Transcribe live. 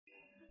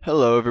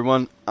Hello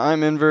everyone,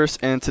 I'm Inverse,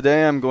 and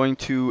today I'm going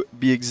to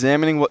be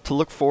examining what to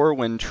look for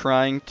when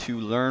trying to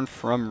learn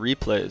from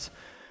replays.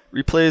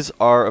 Replays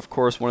are, of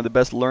course, one of the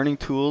best learning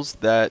tools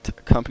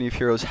that Company of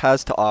Heroes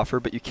has to offer,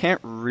 but you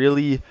can't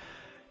really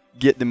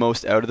get the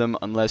most out of them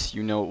unless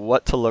you know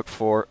what to look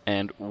for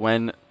and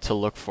when to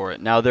look for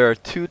it. Now, there are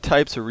two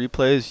types of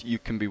replays you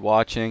can be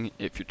watching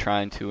if you're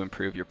trying to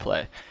improve your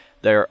play.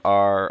 There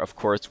are, of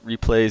course,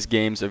 replays,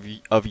 games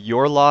of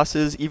your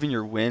losses, even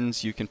your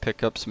wins. You can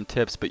pick up some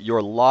tips, but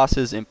your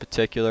losses in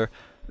particular,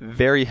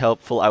 very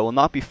helpful. I will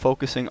not be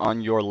focusing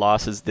on your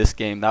losses this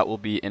game. That will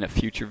be in a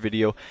future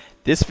video.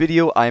 This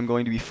video, I am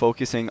going to be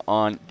focusing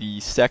on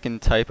the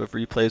second type of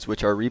replays,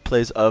 which are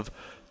replays of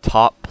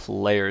top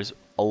players.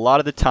 A lot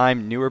of the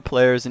time, newer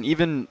players and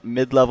even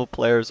mid-level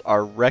players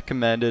are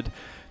recommended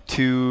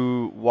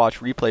to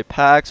watch replay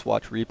packs,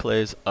 watch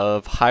replays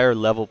of higher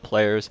level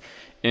players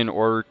in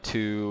order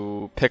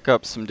to pick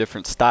up some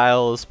different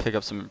styles, pick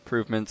up some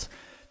improvements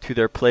to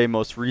their play.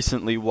 Most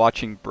recently,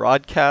 watching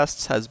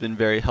broadcasts has been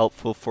very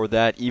helpful for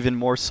that, even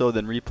more so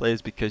than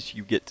replays, because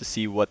you get to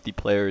see what the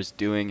player is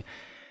doing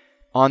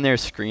on their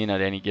screen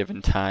at any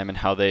given time and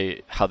how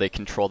they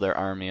control their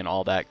army and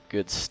all that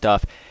good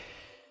stuff.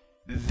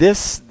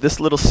 This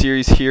little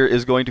series here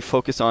is going to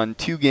focus on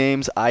two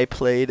games I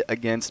played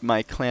against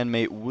my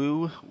clanmate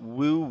Wehr.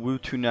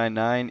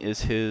 Wehr299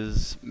 is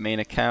his main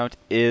account,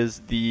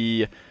 is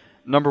the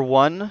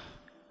 #1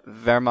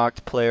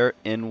 Wehrmacht player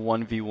in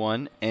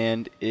 1v1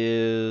 and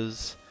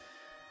is,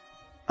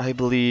 I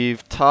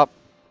believe, top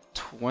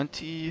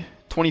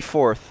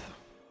 24th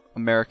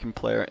American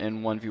player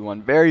in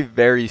 1v1. Very,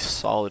 very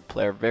solid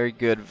player, very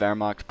good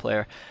Wehrmacht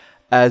player,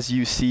 as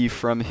you see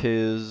from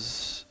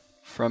his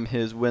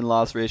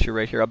win-loss ratio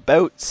right here,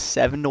 about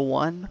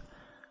 7-1,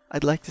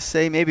 I'd like to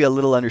say, maybe a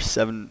little under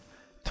 7-1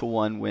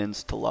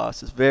 wins to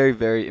losses. Very,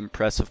 very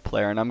impressive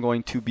player, and I'm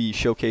going to be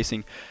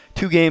showcasing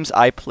two games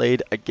I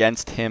played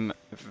against him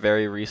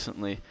very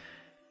recently.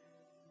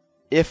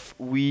 If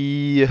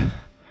we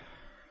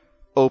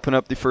open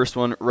up the first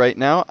one right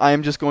now,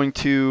 I'm just going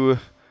to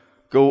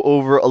go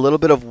over a little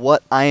bit of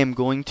what I am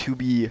going to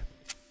be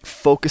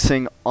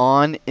focusing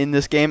on in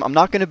this game. I'm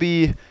not going to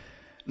be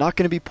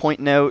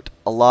pointing out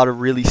a lot of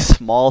really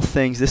small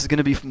things. This is going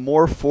to be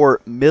more for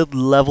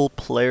mid-level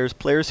players,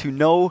 players who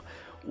know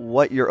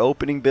what your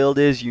opening build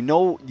is. You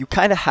know, you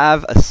kind of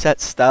have a set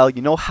style.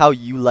 You know how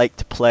you like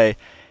to play,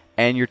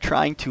 and you're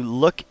trying to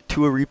look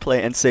to a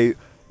replay and say,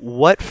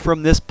 what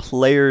from this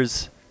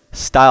player's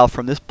style,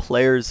 from this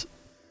player's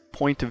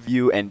point of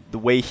view and the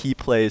way he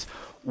plays,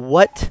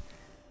 what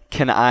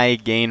can I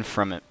gain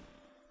from it?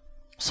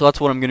 So that's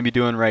what I'm going to be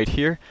doing right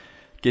here.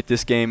 Get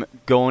this game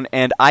going,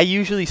 and I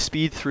usually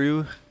speed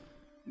through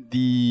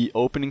the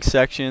opening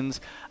sections.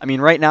 I mean,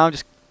 right now I'm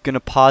just gonna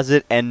pause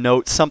it and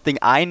note something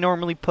I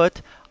normally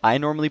put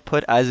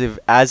as a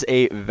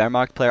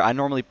Wehrmacht player. I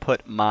normally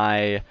put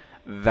my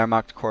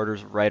Wehrmacht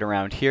quarters right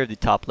around here, the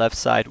top left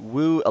side.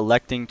 Wehr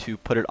electing to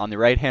put it on the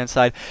right hand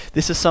side.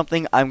 This is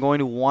something I'm going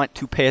to want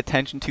to pay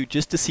attention to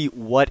just to see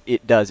what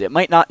it does. It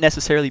might not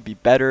necessarily be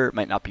better, it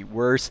might not be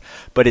worse,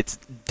 but it's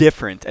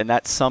different, and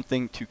that's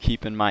something to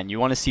keep in mind. You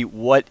want to see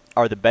what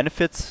are the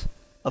benefits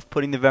of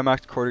putting the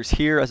Wehrmacht quarters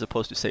here as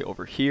opposed to, say,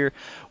 over here.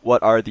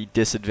 What are the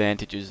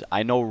disadvantages?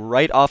 I know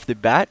right off the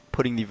bat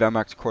putting the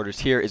Wehrmacht quarters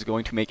here is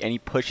going to make any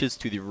pushes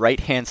to the right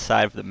hand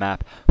side of the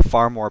map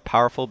far more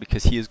powerful,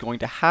 because he is going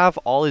to have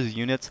all his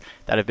units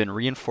that have been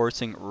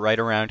reinforcing right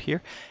around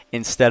here,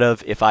 instead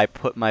of if I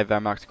put my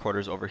Wehrmacht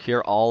quarters over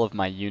here, all of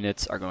my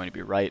units are going to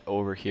be right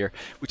over here,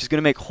 which is going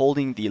to make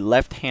holding the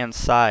left hand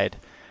side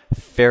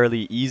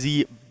fairly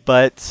easy,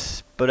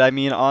 but I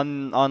mean,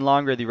 on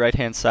longer, the right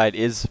hand side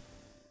is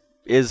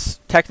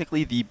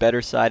technically the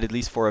better side, at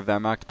least for a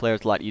Wehrmacht player.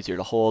 It's a lot easier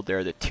to hold. There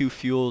are the two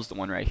fuels, the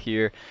one right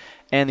here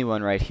and the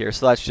one right here,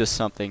 so that's just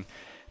something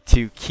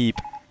to keep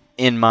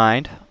in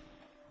mind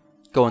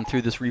going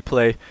through this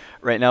replay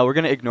right now. We're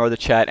going to ignore the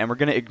chat and we're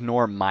going to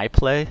ignore my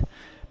play,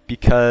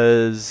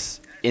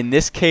 because in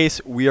this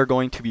case we are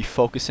going to be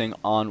focusing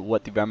on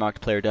what the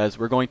Wehrmacht player does.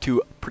 We're going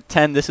to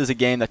pretend this is a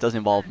game that doesn't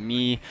involve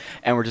me,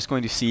 and we're just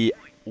going to see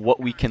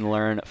what we can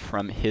learn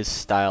from his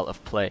style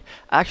of play.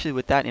 Actually,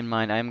 with that in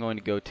mind, I am going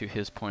to go to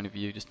his point of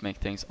view just to make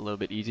things a little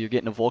bit easier.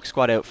 Getting a Volk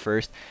squad out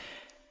first.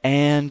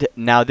 And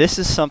now this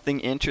is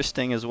something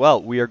interesting as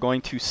well. We are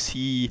going to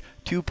see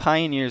two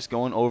pioneers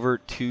going over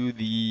to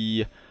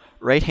the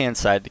right-hand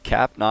side to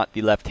cap, not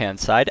the left-hand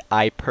side.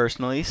 I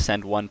personally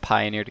send one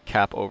pioneer to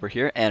cap over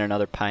here and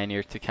another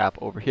pioneer to cap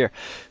over here.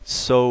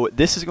 So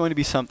this is going to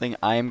be something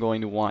I am going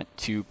to want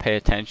to pay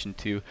attention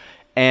to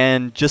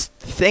and just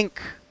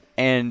think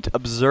and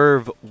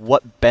observe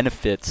what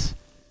benefits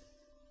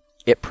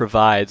it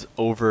provides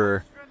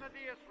over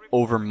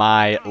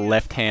my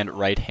left-hand,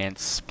 right-hand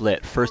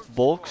split. First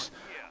Volks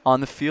on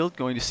the field,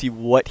 going to see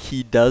what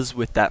he does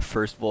with that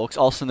first Volks.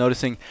 Also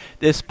noticing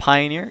this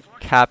Pioneer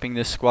capping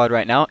this squad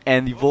right now,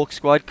 and the Volk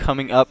squad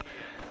coming up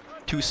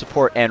to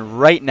support.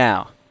 And right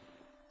now,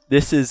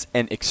 This is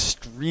an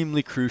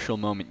extremely crucial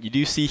moment. You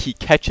do see he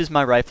catches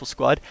my rifle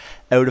squad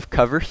out of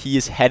cover. He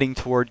is heading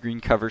toward green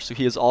cover, so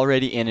he is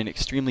already in an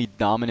extremely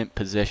dominant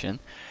position.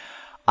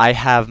 I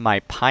have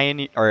my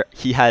pioneer, or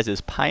he has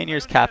his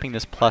pioneers capping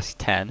this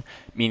 +10,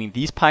 meaning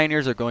these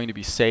pioneers are going to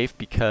be safe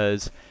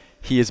because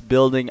he is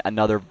building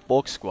another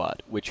Volk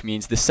squad, which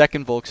means the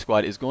second Volk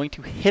squad is going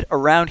to hit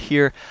around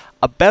here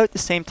about the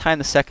same time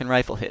the second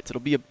rifle hits.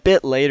 It'll be a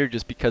bit later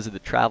just because of the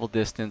travel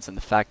distance and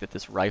the fact that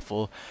this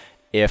rifle,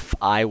 if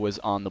I was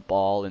on the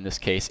ball in this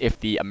case, if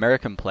the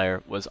American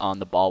player was on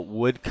the ball,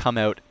 would come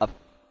out a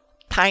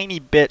tiny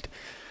bit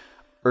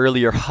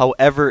earlier.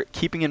 However,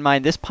 keeping in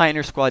mind this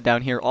Pioneer squad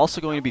down here also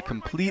going to be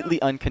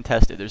completely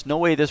uncontested. There's no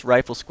way this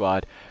rifle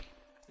squad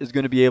is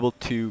going to be able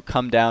to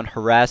come down,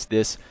 harass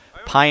this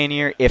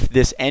Pioneer. If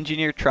this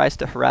Engineer tries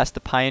to harass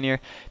the Pioneer,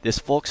 this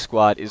Volk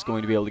squad is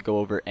going to be able to go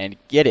over and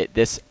get it.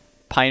 This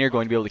Pioneer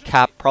going to be able to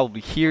cap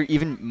probably here,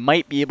 even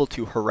might be able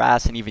to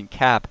harass and even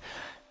cap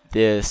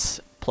this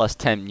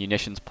 +10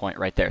 munitions point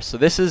right there. So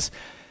this is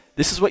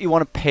what you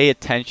want to pay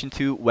attention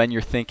to when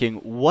you're thinking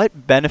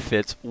what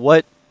benefits,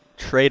 what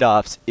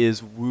trade-offs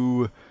is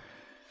Wu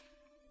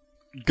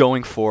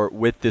going for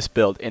with this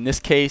build. In this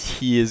case,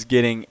 he is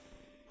getting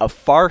a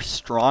far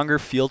stronger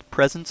field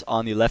presence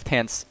on the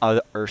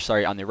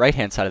on the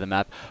right-hand side of the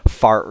map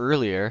far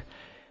earlier,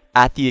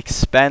 at the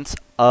expense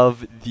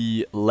of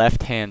the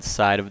left-hand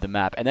side of the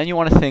map. And then you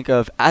want to think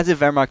of, as a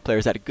Wehrmacht player,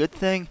 is that a good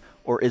thing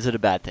or is it a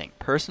bad thing?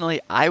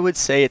 Personally, I would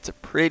say it's a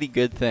pretty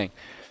good thing.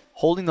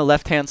 Holding the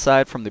left-hand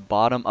side from the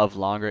bottom of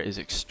Langer is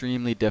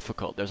extremely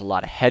difficult. There's a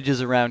lot of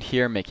hedges around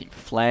here, making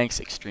flanks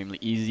extremely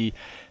easy.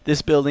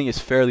 This building is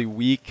fairly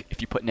weak if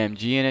you put an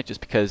MG in it,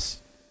 just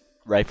because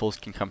rifles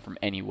can come from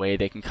any way.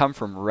 They can come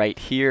from right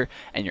here,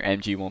 and your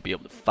MG won't be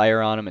able to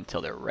fire on them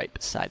until they're right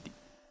beside the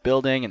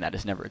building, and that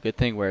is never a good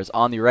thing. Whereas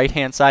on the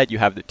right-hand side, you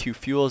have the two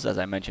fuels, as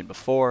I mentioned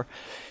before.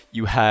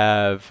 You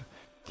have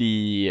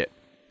the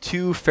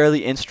two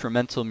fairly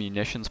instrumental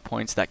munitions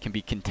points that can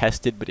be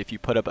contested, but if you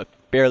put up a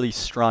fairly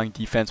strong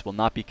defense, will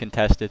not be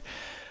contested.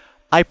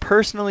 I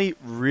personally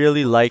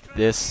really like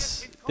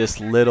this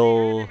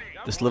little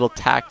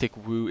tactic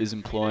Wu is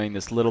employing,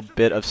 this little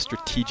bit of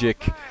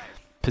strategic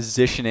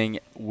positioning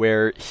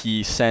where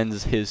he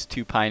sends his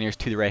two Pioneers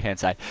to the right hand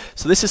side.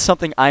 So this is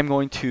something I'm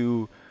going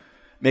to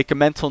make a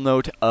mental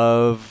note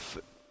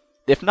of,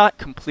 if not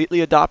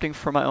completely adopting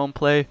for my own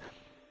play,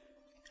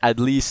 at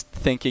least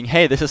thinking,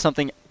 hey, this is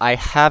something I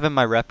have in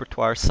my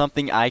repertoire,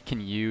 something I can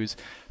use,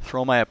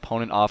 throw my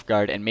opponent off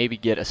guard, and maybe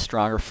get a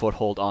stronger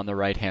foothold on the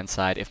right-hand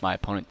side if my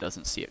opponent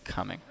doesn't see it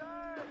coming.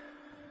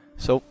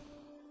 So,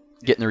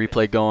 getting the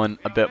replay going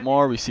a bit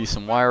more, we see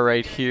some wire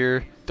right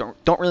here.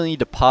 Don't really need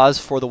to pause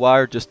for the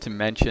wire, just to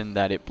mention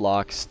that it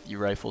blocks the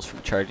rifles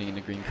from charging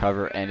into green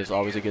cover, and is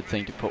always a good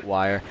thing to put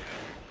wire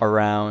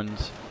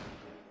around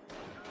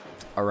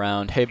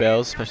hay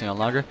bales, especially on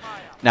Langer.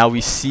 Now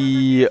we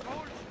see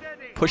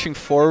pushing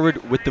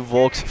forward with the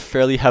Volks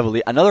fairly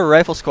heavily. Another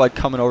rifle squad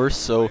coming over,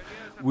 so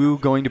Wu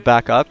going to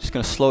back up. Just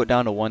going to slow it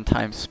down to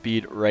 1x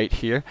speed right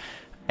here.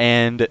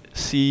 And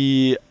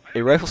see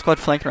a rifle squad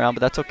flanking around, but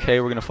that's okay.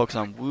 We're going to focus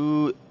on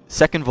Wu,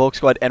 second Volk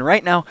squad. And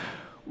right now,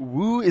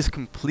 Wu is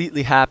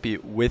completely happy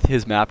with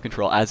his map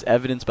control, as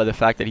evidenced by the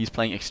fact that he's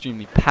playing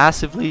extremely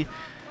passively.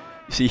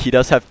 You see, he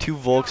does have two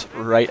Volks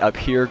right up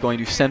here, going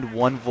to send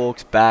one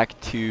Volks back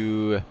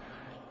to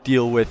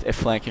deal with a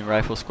flanking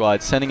rifle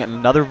squad, sending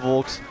another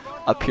Volks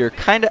up here,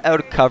 kind of out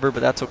of cover,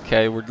 but that's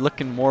okay. We're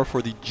looking more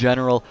for the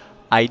general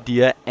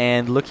idea,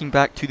 and looking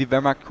back to the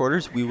Wehrmacht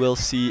quarters, we will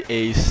see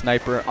a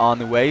sniper on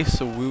the way.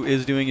 So Wu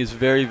is doing his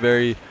very,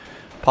 very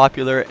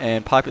popular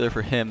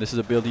for him. This is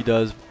a build he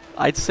does,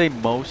 I'd say,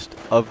 most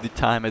of the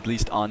time, at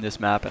least on this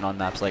map and on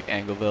maps like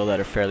Angleville that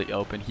are fairly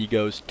open. He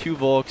goes two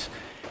Volks,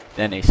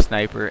 then a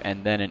sniper,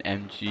 and then an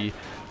MG.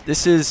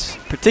 This is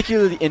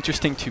particularly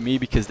interesting to me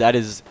because that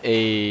is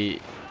a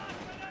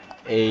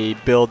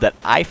build that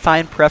I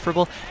find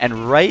preferable,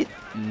 and right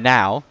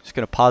now, just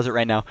going to pause it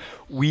right now,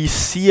 we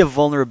see a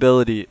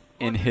vulnerability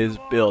in his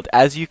build.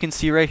 As you can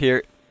see right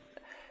here,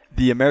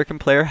 the American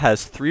player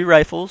has 3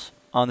 rifles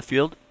on the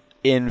field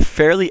in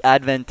fairly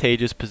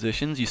advantageous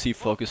positions. You see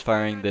focus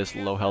firing this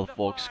low health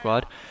Volk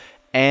squad,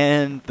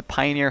 and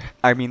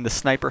the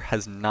sniper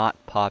has not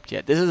popped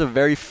yet. This is a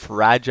very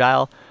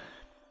fragile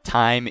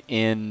time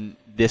in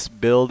this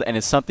build, and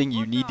it's something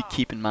you need to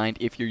keep in mind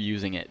if you're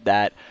using it,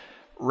 that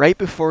right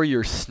before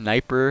your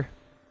sniper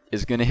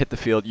is going to hit the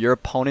field, your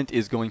opponent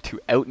is going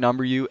to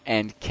outnumber you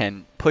and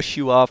can push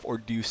you off or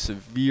do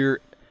severe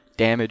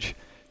damage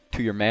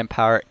to your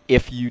manpower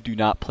if you do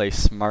not play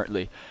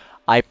smartly.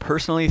 I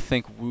personally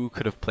think Wu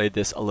could have played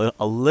this a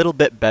little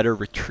bit better,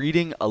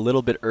 retreating a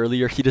little bit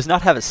earlier. He does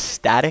not have a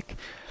static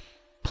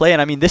play, and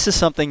I mean, this is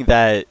something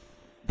that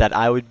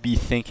I would be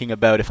thinking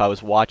about if I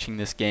was watching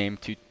this game,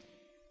 to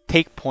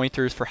take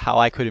pointers for how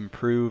I could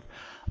improve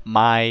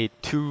my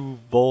 2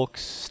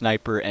 Volks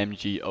sniper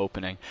MG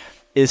opening,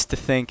 is to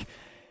think,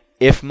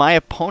 if my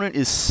opponent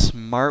is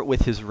smart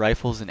with his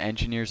rifles and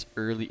engineers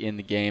early in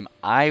the game,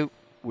 I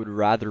would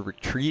rather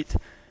retreat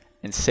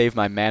and save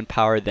my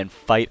manpower than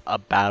fight a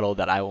battle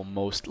that I will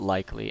most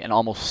likely and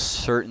almost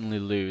certainly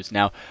lose.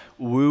 Now,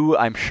 Wu,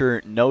 I'm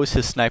sure, knows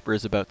his sniper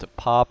is about to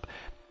pop,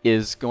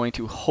 is going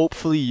to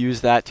hopefully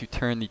use that to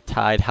turn the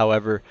tide.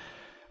 However,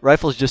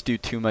 rifles just do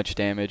too much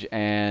damage,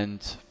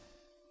 and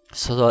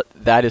so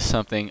that is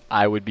something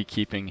I would be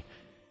keeping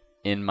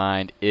in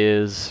mind,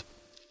 is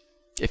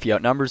if he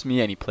outnumbers me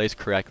and he plays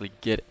correctly,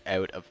 get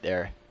out of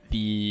there.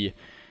 The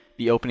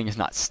opening is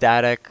not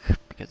static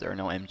because there are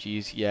no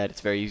MGs yet.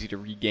 It's very easy to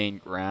regain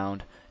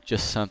ground.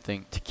 Just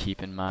something to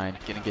keep in mind.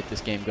 Gonna get this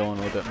game going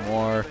a little bit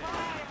more.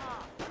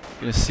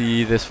 Gonna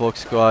see this Volk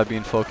squad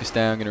being focused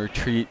down. Gonna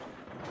retreat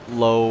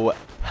low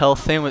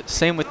health.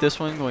 Same with this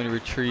one. Going to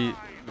retreat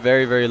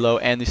very, very low.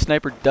 And the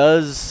sniper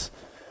does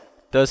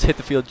hit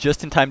the field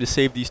just in time to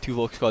save these two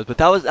Volk squads. But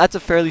that's a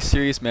fairly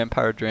serious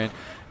manpower drain,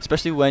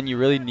 especially when you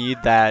really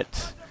need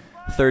that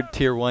third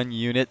tier 1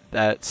 unit,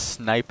 that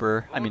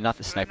sniper, I mean not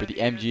the sniper, the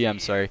MG, I'm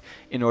sorry,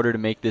 in order to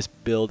make this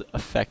build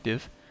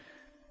effective.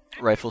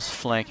 Rifles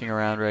flanking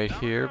around right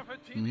here.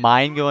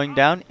 Mine going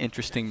down,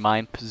 interesting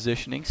mine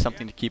positioning,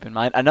 something to keep in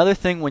mind. Another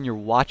thing when you're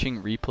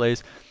watching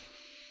replays,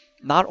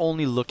 not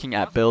only looking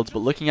at builds, but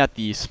looking at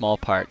the small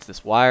parts.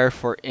 This wire,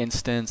 for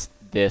instance,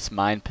 this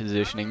mine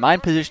positioning.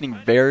 Mine positioning,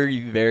 very,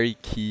 very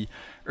key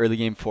early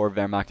game for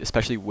Wehrmacht,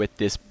 especially with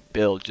this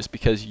build, just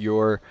because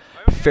you're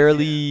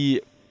fairly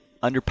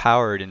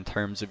underpowered in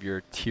terms of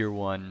your tier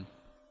 1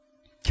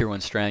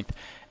 strength,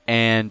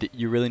 and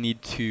you really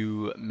need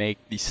to make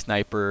the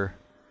sniper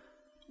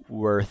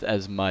worth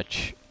as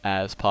much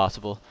as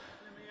possible.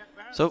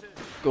 So,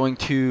 going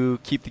to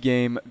keep the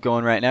game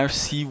going right now.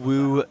 See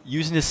Wu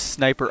using his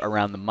sniper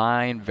around the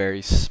mine.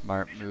 Very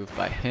smart move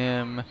by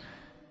him.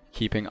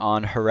 Keeping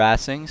on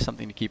harassing.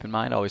 Something to keep in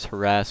mind. Always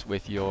harass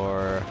with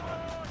your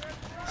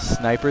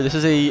sniper. This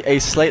is a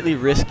slightly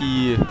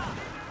risky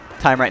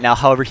time right now.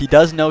 However, he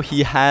does know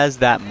he has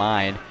that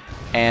mine.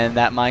 And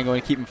that mine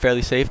going to keep him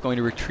fairly safe. Going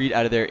to retreat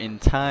out of there in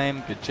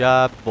time. Good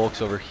job.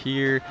 Volk's over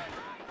here.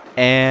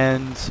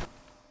 And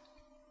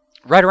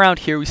right around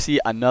here we see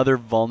another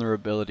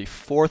vulnerability.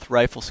 4th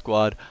rifle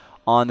squad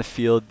on the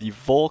field. The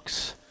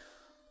Volks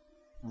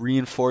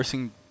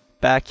reinforcing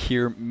back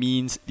here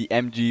means the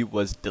MG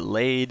was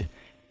delayed.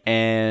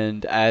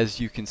 And as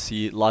you can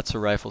see, lots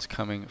of rifles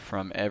coming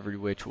from every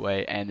which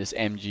way. And this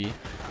MG,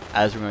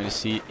 as we're going to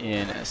see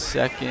in a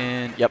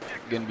second, yep,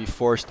 going to be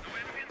forced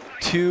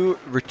to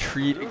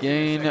retreat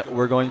again.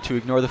 We're going to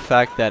ignore the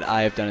fact that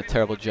I have done a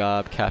terrible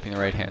job capping the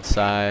right-hand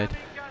side.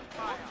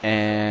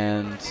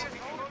 And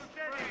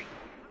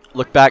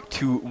look back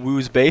to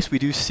Wu's base. We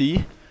do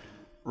see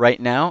right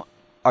now,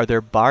 are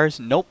there bars?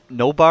 Nope,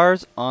 no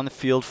bars on the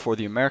field for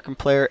the American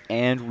player.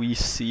 And we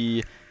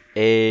see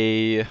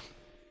a...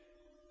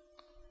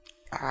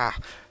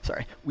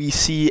 we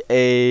see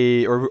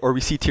a... or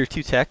we see tier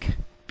 2 tech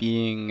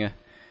being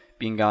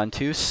gone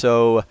to.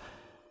 So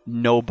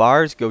no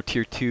bars, go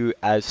tier 2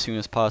 as soon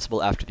as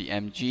possible after the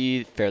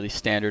MG. Fairly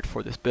standard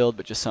for this build,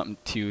 but just something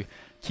to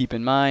keep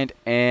in mind.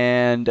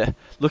 And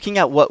looking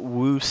at what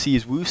Wu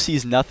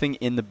sees nothing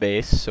in the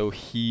base, so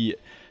he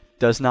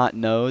does not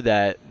know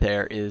that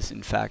there is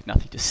in fact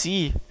nothing to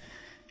see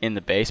in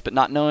the base. But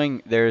not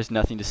knowing there is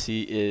nothing to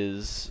see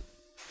is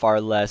far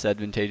less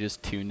advantageous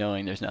to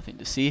knowing there's nothing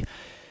to see.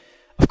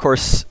 Of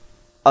course,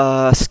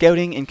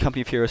 scouting in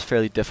Company of Heroes is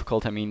fairly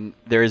difficult. I mean,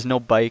 there is no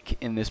bike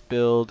in this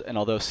build, and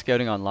although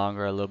scouting on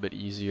longer are a little bit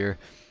easier,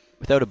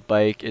 without a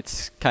bike,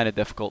 it's kind of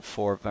difficult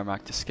for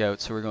Wehrmacht to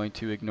scout, so we're going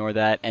to ignore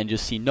that and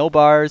just see no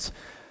bars.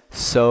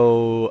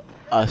 So,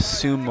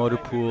 assume motor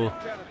pool,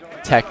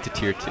 tech to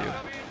tier 2.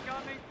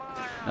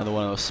 Another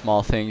one of those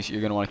small things you're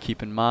going to want to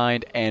keep in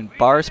mind. And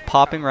bars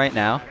popping right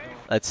now.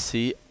 Let's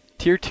see.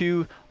 Tier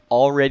 2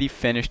 already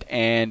finished,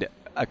 and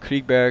a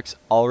Krieg Barracks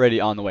already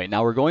on the way.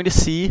 Now we're going to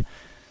see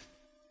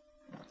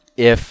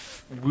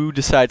if Wu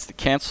decides to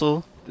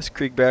cancel this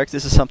Krieg Barracks.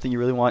 This is something you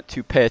really want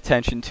to pay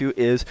attention to,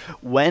 is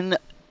when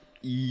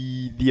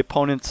the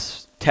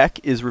opponent's tech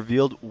is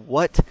revealed,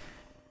 what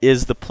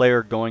is the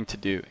player going to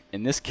do?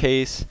 In this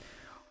case,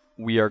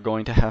 we are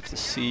going to have to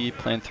see,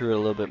 plan through it a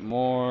little bit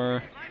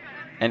more,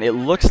 and it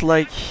looks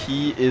like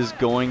he is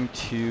going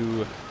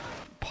to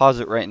pause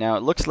it right now.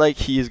 It looks like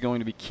he is going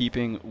to be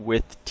keeping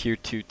with tier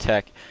 2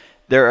 tech.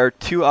 There are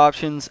two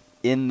options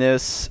in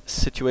this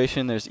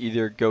situation. There's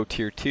either go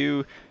tier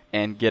 2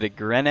 and get a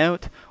Gren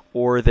out,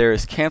 or there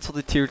is cancel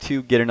the tier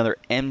 2, get another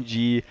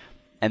MG,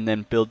 and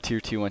then build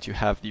tier 2 once you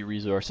have the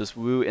resources.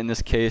 Wu, in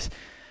this case,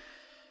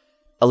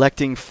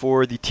 electing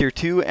for the tier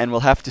 2, and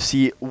we'll have to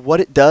see what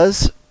it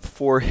does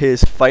for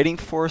his fighting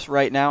force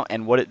right now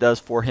and what it does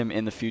for him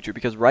in the future.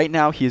 Because right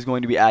now he's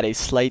going to be at a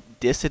slight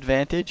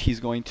disadvantage. He's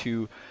going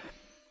to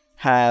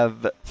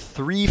have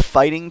 3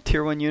 fighting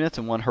tier 1 units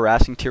and 1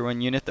 harassing tier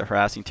 1 unit. The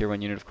harassing tier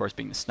 1 unit, of course,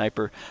 being the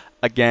sniper,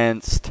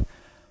 against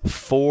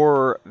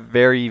 4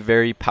 very,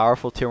 very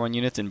powerful tier 1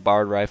 units in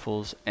barred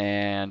rifles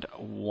and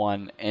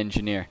 1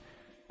 engineer.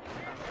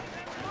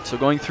 So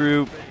going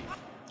through,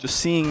 just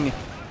seeing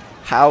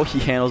how he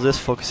handles this,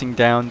 focusing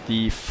down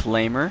the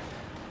flamer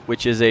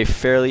which is a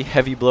fairly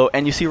heavy blow.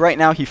 And you see right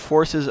now he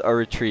forces a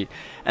retreat.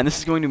 And this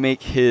is going to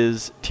make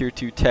his Tier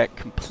 2 tech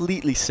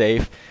completely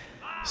safe.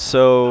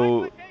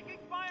 So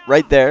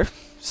right there,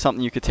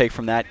 something you could take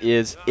from that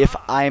is if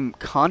I'm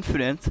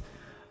confident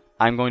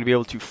I'm going to be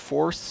able to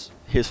force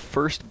his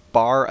first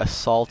bar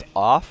assault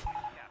off,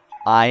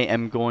 I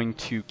am going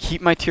to keep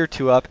my Tier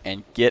 2 up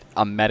and get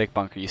a medic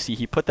bunker. You see,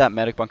 he put that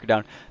medic bunker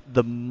down.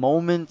 The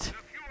moment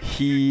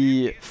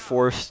he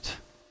forced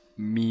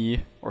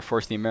me, or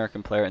forced the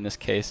American player in this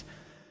case,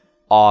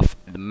 off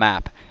the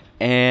map.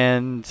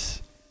 And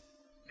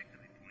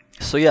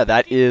so yeah,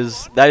 that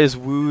is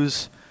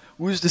Wu's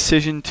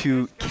decision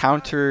to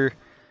counter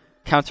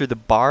the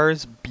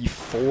bars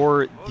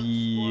before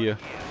the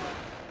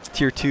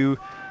Tier 2.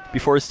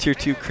 Before his Tier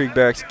 2 Krieg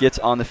Barracks gets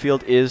on the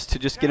field, is to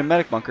just get a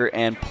medic bunker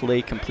and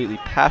play completely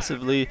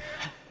passively,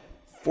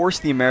 force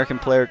the American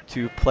player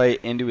to play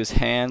into his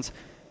hands,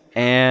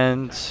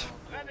 and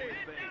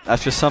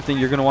that's just something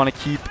you're going to want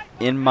to keep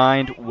in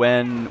mind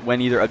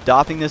when either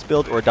adopting this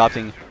build or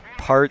adopting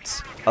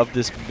parts of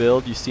this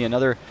build. You see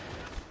another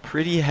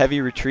pretty heavy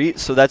retreat,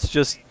 so that's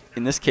just,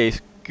 in this case,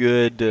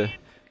 good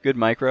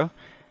micro.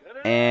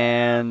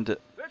 And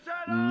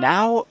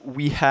now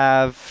we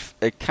have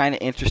a kind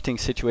of interesting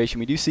situation.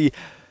 We do see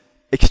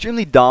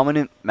extremely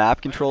dominant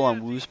map control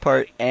on Wu's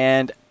part,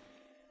 and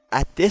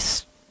at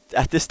this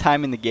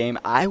time in the game,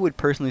 I would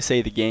personally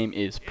say the game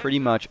is pretty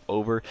much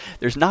over.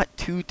 There's not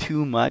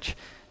too much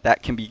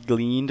that can be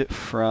gleaned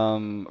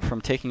from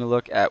taking a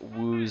look at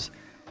Wu's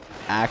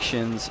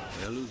actions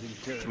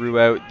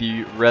throughout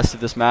the rest of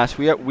this match.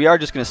 We are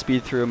just going to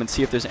speed through them and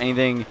see if there's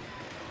anything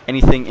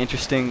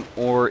interesting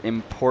or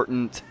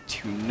important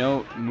to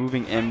note.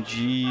 Moving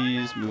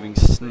MGs, moving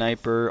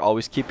sniper,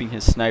 always keeping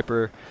his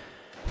sniper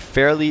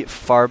fairly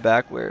far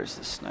back. Where's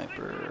the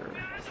sniper?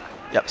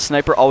 Yep,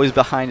 sniper always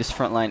behind his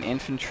frontline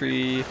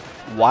infantry.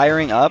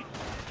 Wiring up,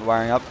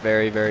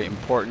 very, very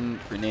important.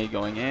 Grenade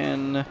going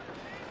in.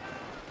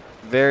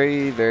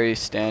 Very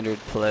standard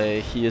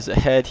play. He is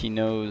ahead. He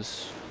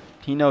knows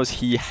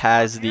he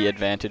has the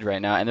advantage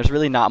right now, and there's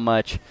really not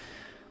much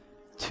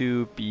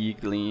to be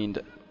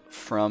gleaned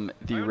from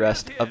the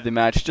rest of the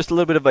match. Just a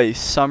little bit of a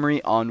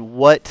summary on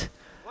what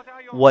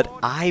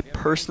I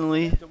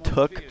personally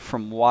took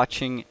from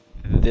watching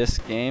this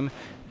game.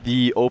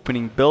 The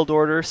opening build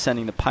order,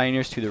 sending the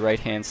Pioneers to the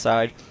right-hand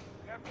side.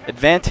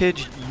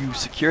 Advantage, you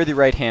secure the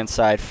right-hand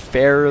side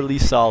fairly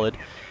solid.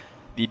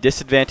 The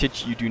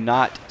disadvantage, you do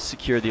not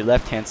secure the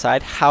left-hand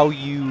side. How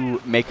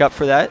you make up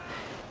for that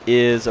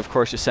is, of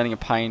course, just sending a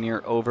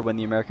Pioneer over when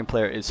the American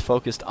player is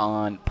focused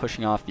on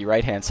pushing off the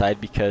right-hand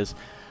side, because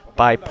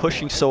by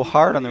pushing so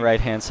hard on the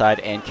right-hand side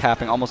and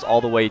capping almost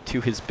all the way to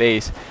his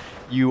base,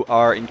 you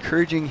are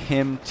encouraging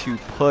him to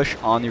push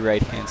on the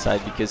right-hand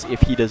side, because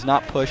if he does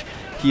not push,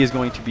 he is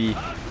going to be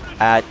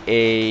at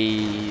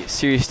a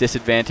serious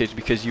disadvantage,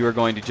 because you are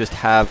going to just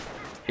have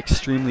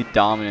extremely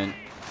dominant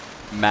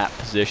map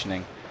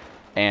positioning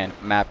and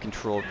map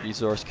control,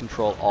 resource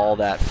control, all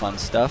that fun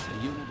stuff.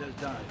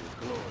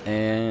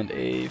 And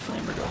a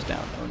flamer goes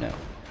down. Oh no.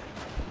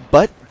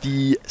 But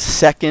the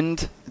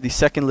second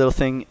little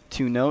thing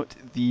to note,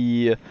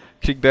 the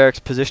Krieg Barracks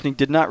positioning,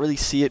 did not really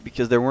see it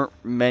because there weren't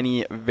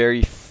many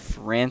very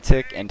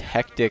frantic and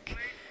hectic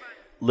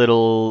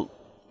little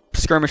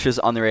skirmishes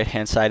on the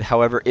right-hand side.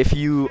 However, if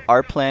you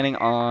are planning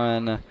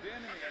on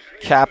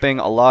capping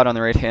a lot on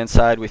the right-hand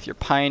side with your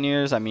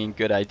Pioneers, I mean,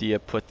 good idea,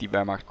 put the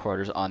Wehrmacht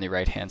quarters on the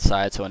right-hand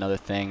side. So another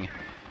thing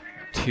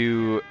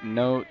to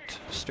note,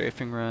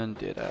 strafing run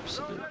did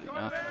absolutely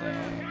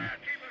nothing.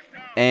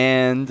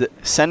 And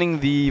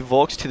sending the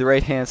Volks to the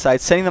right-hand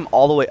side, sending them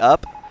all the way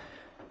up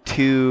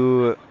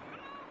to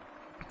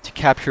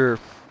capture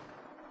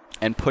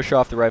and push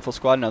off the rifle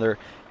squad, another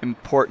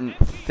important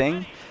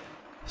thing.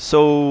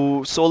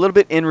 So a little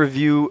bit in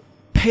review,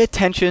 pay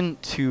attention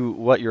to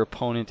what your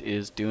opponent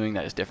is doing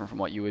that is different from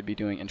what you would be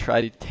doing, and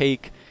try to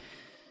take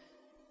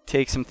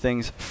some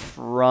things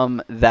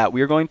from that.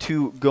 We are going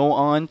to go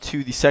on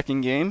to the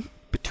second game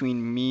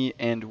between me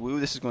and Wu.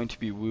 This is going to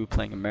be Wu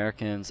playing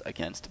Americans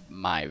against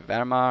my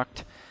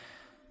Wehrmacht.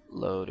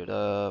 Load it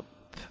up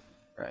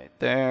right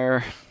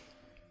there.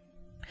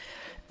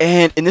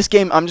 And in this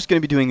game, I'm just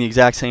going to be doing the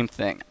exact same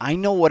thing. I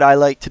know what I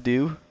like to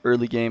do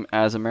early game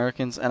as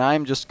Americans, and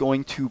I'm just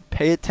going to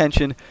pay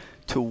attention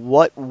to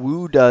what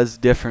Wu does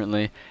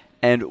differently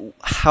and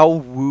how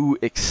Wu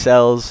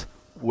excels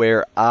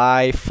where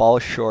I fall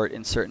short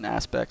in certain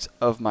aspects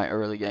of my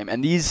early game.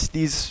 And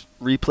these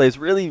replays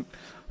really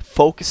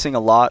focusing a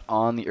lot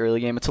on the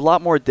early game. It's a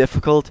lot more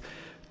difficult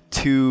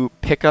to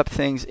pick up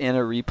things in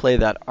a replay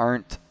that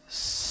aren't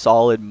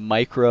solid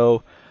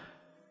micro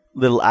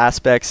little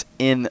aspects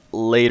in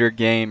later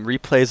game.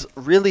 Replays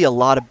really a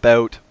lot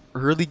about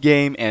early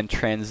game and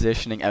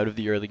transitioning out of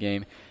the early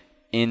game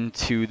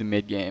into the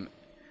mid game.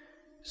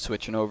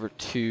 Switching over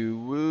to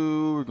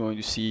Wu, we're going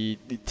to see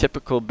the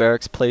typical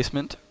barracks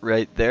placement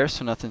right there,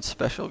 so nothing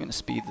special. Going to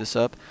speed this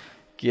up,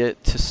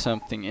 get to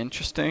something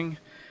interesting.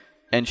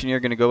 Engineer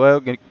going to go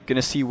out, going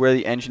to see where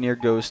the engineer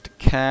goes to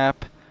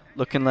cap.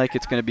 Looking like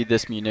it's going to be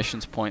this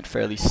munitions point,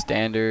 fairly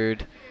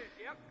standard.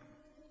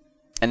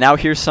 And now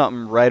here's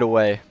something right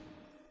away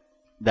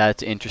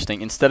that's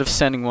interesting. Instead of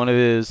sending one of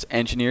his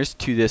engineers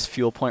to this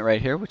fuel point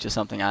right here, which is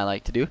something I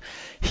like to do,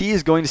 he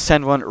is going to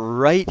send one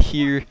right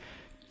here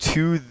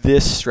to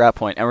this strap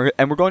point.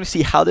 And we're going to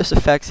see how this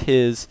affects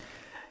his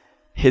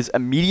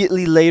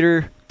immediately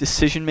later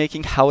decision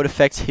making, how it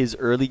affects his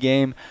early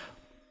game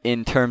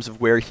in terms of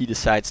where he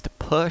decides to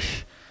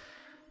push.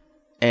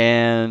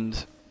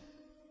 And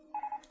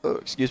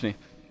excuse me.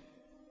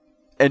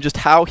 And just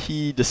how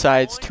he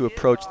decides to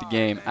approach the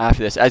game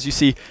after this. As you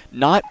see,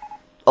 not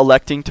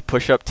electing to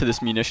push up to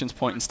this munitions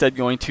point, instead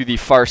going to the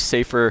far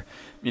safer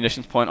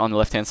munitions point on the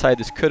left-hand side.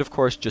 This could, of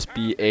course, just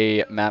be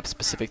a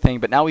map-specific thing,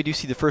 but now we do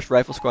see the first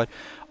rifle squad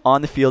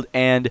on the field,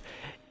 and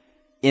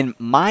in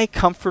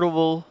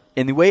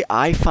the way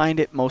I find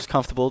it most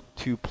comfortable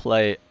to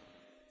play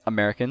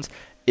Americans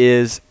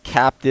is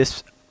cap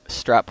this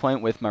strap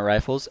point with my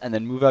rifles, and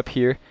then move up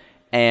here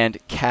and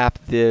cap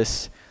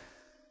this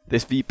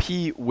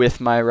VP with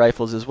my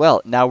rifles as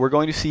well. Now we're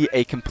going to see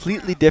a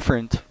completely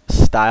different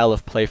style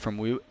of play from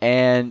Wehr,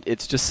 and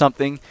it's just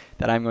something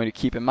that I'm going to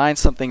keep in mind,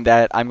 something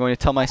that I'm going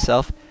to tell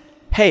myself,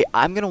 hey,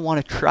 I'm going to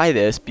want to try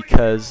this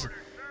because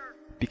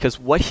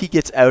what he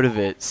gets out of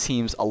it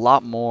seems a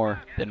lot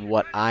more than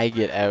what I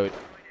get out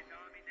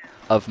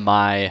of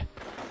my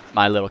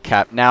little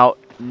cap. Now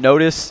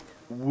notice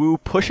Wehr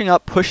pushing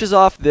up, pushes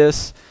off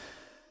this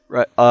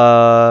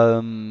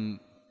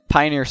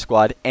Pioneer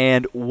squad,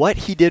 and what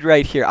he did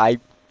right here, I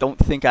don't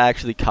think I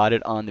actually caught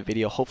it on the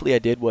video, hopefully I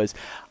did, was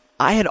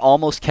I had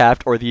almost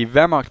capped, or the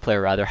Wehrmacht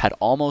player rather, had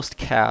almost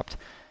capped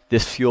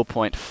this fuel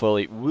point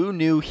fully. Wehr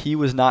knew he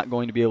was not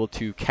going to be able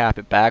to cap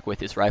it back with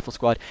his rifle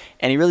squad,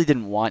 and he really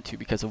didn't want to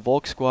because the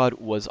Volk squad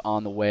was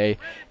on the way,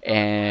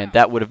 and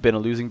that would have been a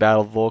losing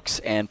battle, Volks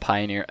and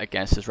Pioneer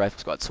against his rifle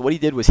squad. So what he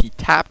did was he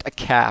tapped a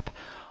cap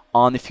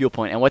on the fuel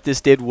point, and what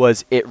this did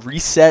was it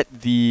reset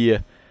the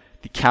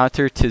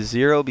counter to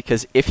 0,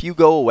 because if you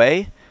go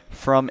away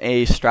from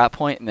a strap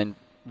point and then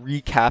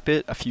recap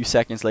it a few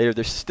seconds later,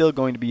 there's still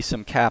going to be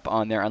some cap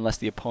on there unless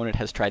the opponent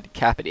has tried to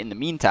cap it in the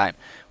meantime,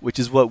 which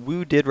is what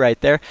Wehr did right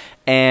there.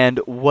 And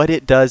what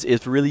it does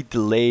is really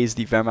delays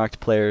the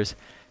Wehrmacht player's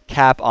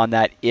cap on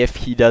that if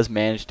he does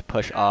manage to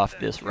push off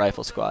this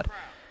rifle squad.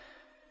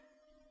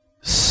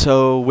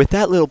 So with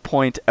that little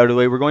point out of the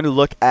way, we're going to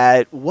look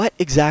at what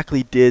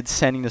exactly did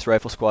sending this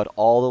rifle squad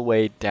all the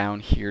way down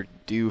here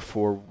do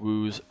for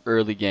Wehr's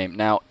early game.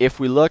 Now if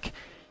we look,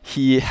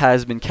 he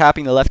has been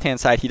capping the left hand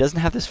side. He doesn't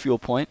have this fuel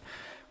point,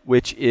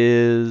 which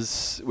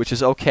is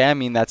okay. I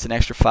mean, that's an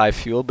extra 5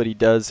 fuel, but he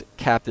does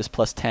cap this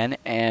plus 10,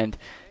 and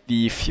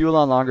the fuel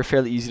on longer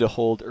fairly easy to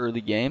hold early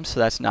game, so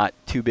that's not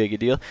too big a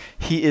deal.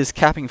 He is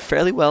capping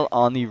fairly well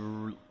on the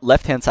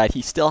left hand side.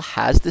 He still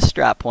has this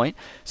strap point,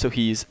 so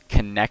he's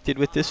connected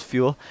with this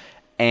fuel,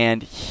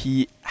 and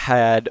he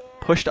had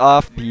pushed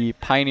off the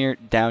Pioneer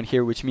down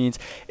here, which means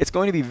it's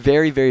going to be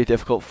very, very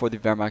difficult for the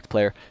Wehrmacht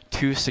player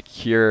to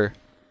secure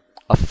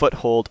a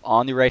foothold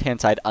on the right hand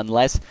side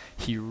unless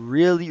he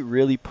really,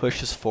 really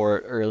pushes for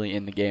it early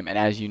in the game. And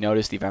as you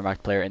notice, the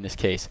Wehrmacht player in this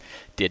case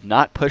did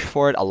not push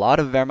for it. A lot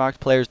of Wehrmacht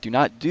players do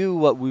not do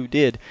what Wehr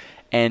did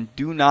and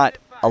do not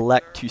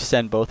elect to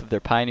send both of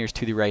their Pioneers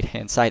to the right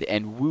hand side.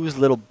 And Wu's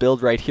little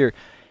build right here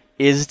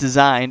is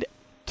designed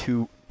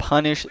to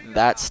punish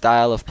that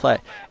style of play.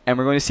 And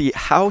we're going to see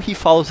how he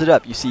follows it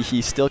up. You see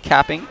he's still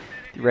capping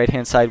the right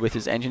hand side with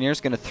his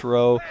engineers, going to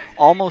throw,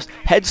 almost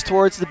heads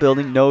towards the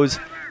building, knows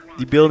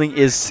the building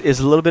is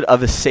a little bit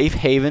of a safe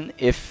haven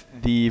if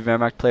the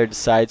Wehrmacht player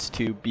decides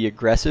to be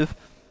aggressive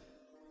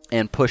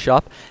and push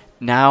up.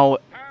 Now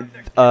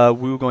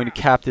we're going to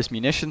cap this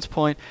munitions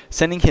point,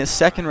 sending his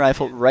second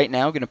rifle right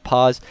now, going to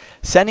pause,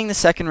 sending the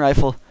second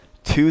rifle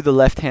to the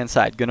left hand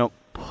side, going to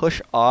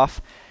push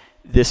off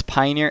this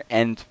Pioneer.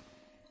 And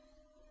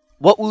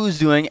what Wu's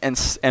doing,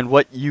 and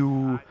what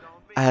you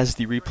as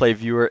the replay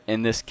viewer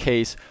in this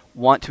case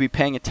want to be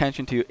paying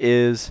attention to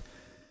is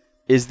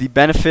the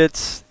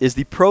benefits, is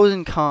the pros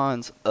and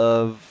cons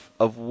of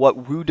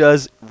what Wehr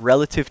does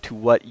relative to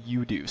what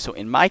you do. So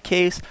in my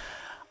case,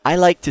 I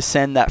like to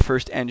send that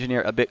first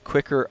engineer a bit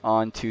quicker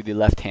onto the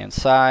left-hand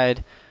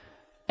side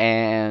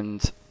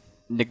and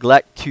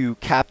neglect to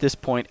cap this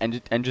point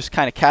and just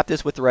kind of cap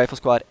this with the rifle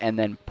squad and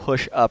then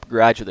push up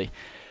gradually.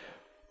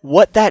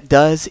 What that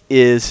does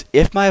is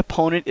if my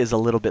opponent is a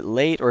little bit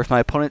late, or if my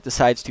opponent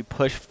decides to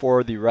push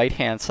for the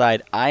right-hand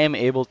side, I am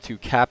able to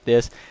cap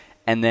this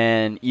and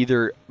then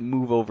either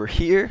move over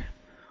here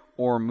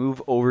or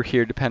move over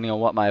here depending on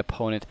what my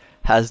opponent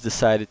has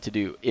decided to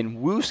do.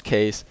 In Wu's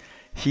case,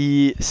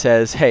 he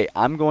says, hey,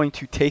 I'm going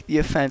to take the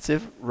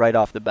offensive right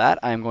off the bat.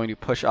 I'm going to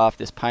push off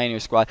this Pioneer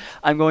squad.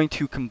 I'm going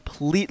to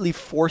completely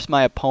force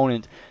my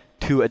opponent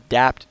to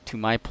adapt to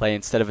my play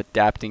instead of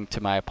adapting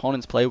to my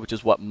opponent's play, which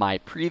is what my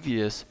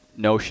previous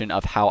notion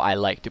of how I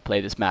like to play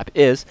this map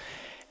is.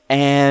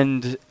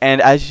 And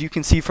as you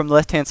can see from the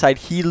left-hand side,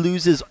 he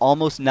loses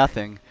almost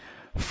nothing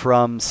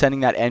from sending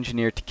that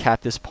engineer to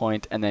cap this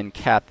point and then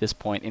cap this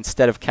point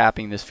instead of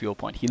capping this fuel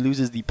point. He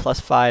loses the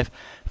 +5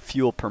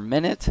 fuel per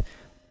minute,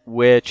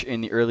 which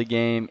in the early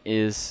game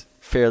is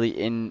fairly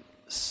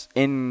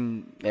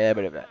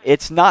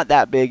it's not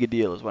that big a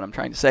deal is what I'm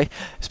trying to say,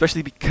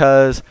 especially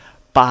because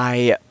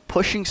by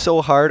pushing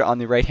so hard on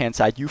the right hand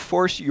side, you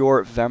force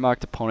your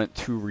Wehrmacht opponent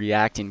to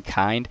react in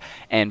kind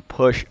and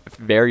push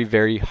very,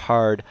 very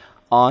hard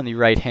on the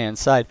right hand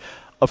side.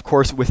 Of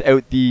course,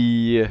 without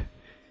the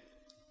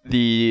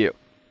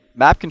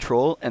map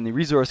control and the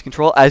resource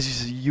control,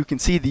 as you can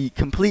see, the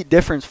complete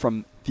difference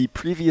from the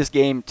previous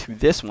game to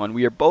this one,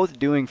 we are both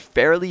doing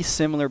fairly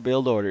similar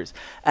build orders.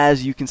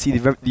 As you can see, the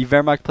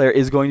Wehrmacht player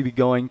is going to be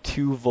going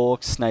to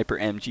Volk Sniper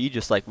MG,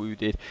 just like we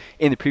did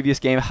in the previous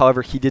game.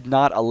 However, he did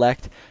not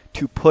elect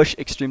to push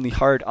extremely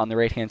hard on the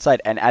right-hand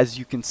side. And as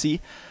you can see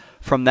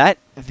from that,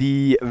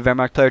 the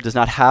Wehrmacht player does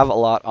not have a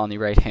lot on the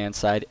right-hand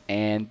side,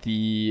 and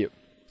the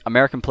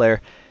American player,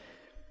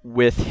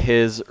 with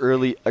his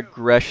early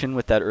aggression,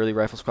 with that early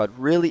rifle squad,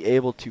 really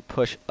able to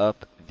push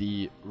up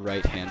the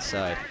right-hand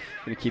side.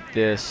 Going to keep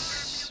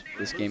this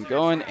game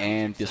going,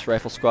 and this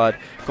rifle squad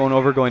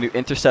going to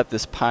intercept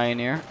this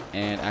Pioneer,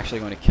 and actually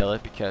going to kill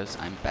it because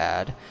I'm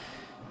bad.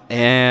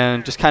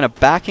 And just kind of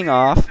backing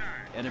off,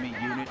 Enemy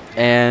unit.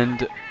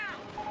 and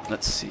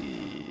let's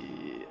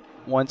see,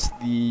 once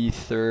the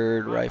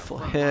third rifle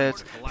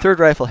hits,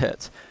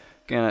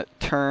 gonna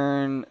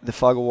turn the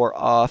fog of war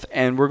off,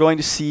 and we're going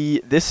to see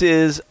this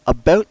is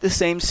about the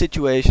same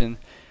situation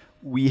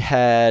we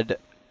had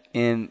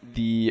in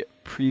the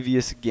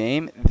previous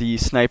game. The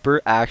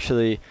sniper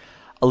actually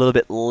a little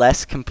bit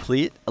less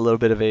complete, a little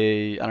bit of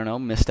a, I don't know,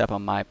 misstep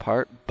on my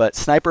part, but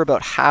sniper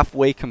about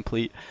halfway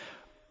complete,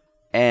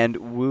 and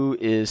Wu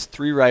is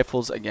 3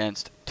 rifles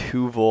against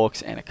 2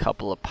 Volks and a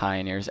couple of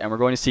Pioneers, and we're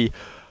going to see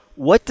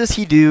what does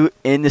he do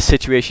in this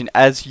situation.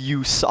 As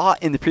you saw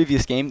in the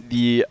previous game,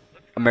 the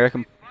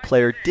American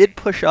player did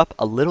push up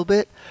a little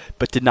bit,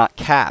 but did not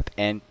cap,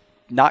 and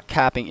not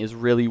capping is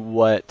really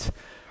what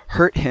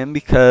hurt him,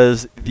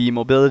 because the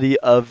mobility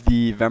of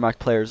the Wehrmacht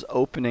player's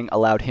opening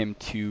allowed him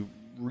to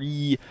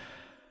reapply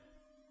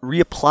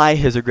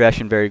his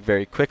aggression very,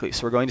 very quickly.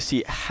 So we're going to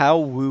see how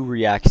Wu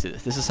reacts to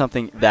this. This is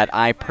something that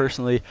I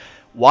personally,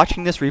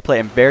 watching this replay,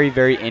 am very,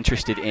 very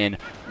interested in.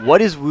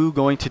 What is Wu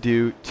going to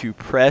do to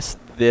press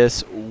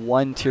this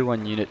one tier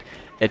 1 unit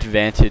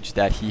advantage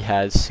that he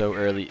has so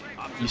early?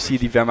 You see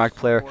the Wehrmacht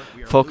player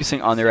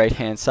focusing on the right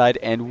hand side,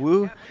 and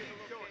Wu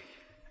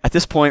at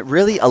this point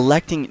really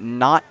electing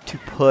not to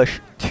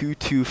push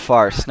too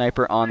far.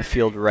 Sniper on the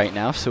field right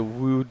now, so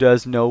Wu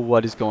does know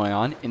what is going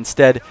on.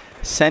 Instead,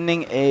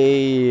 sending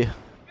a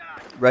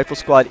rifle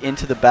squad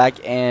into the back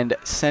and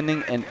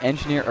sending an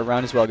engineer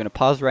around as well. Going to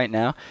pause right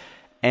now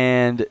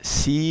and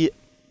see,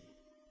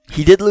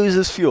 he did lose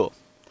his fuel.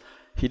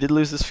 He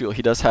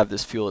does have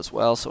this fuel as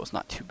well, so it's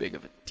not too big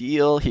of a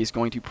deal. He's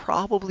going to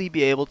probably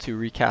be able to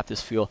recap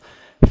this fuel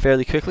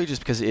fairly quickly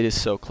just because it is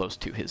so close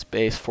to his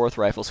base. 4th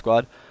rifle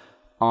squad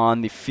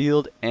on the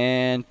field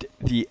and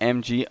the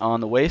MG on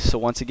the way. So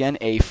once again,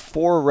 a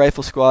 4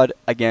 rifle squad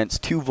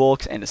against 2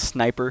 Volks and a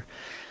sniper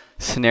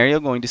scenario.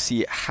 Going to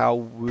see how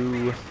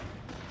Wu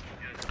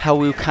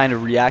kind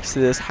of reacts to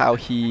this, how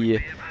he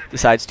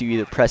decides to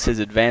either press his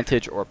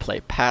advantage or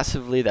play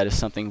passively. That is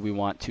something we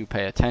want to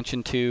pay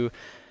attention to.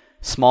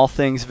 Small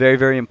things, very,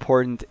 very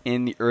important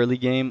in the early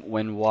game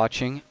when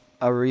watching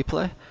a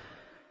replay.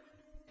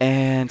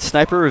 And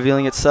sniper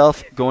revealing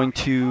itself, going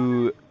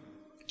to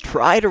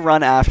try to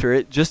run after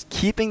it, just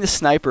keeping the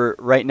sniper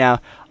right now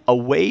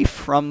away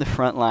from the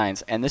front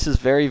lines. And this is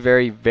very,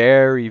 very,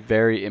 very,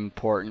 very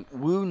important.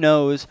 Wu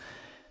knows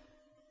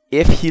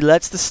if he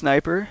lets the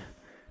sniper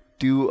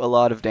do a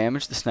lot of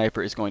damage, the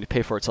sniper is going to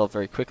pay for itself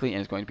very quickly and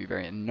is going to be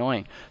very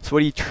annoying. So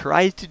what he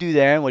tried to do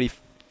there, and what he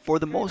for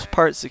the most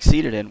part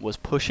succeeded in, was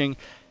pushing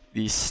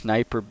the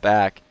sniper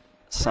back.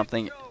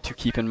 Something to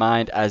keep in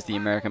mind as the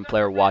American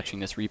player watching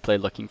this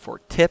replay, looking for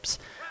tips,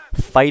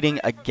 fighting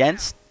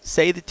against,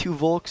 say, the 2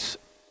 Volks,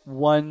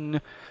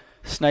 1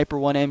 sniper,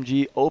 1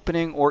 MG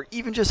opening, or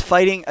even just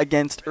fighting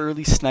against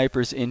early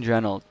snipers in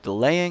general.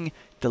 Delaying,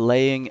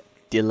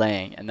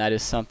 and that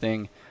is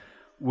something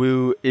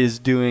Wu is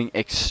doing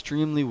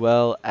extremely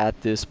well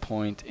at this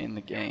point in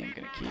the game.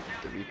 Going to keep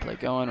the replay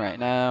going right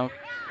now.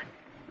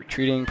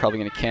 Retreating, probably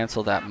going to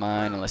cancel that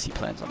mine unless he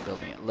plans on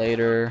building it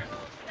later.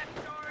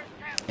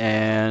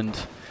 And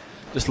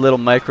just little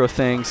micro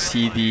things.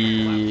 See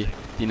the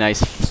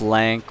nice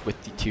flank with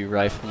the 2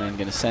 riflemen.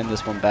 Going to send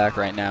this one back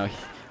right now.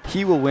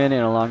 He will win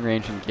in a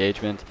long-range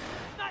engagement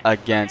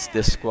against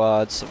this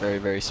squad. So very,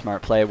 very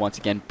smart play. Once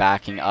again,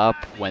 backing up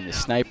when the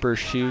sniper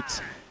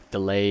shoots.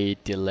 Delay.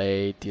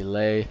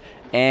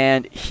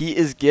 And he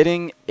is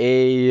getting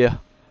a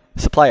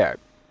supply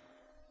yard.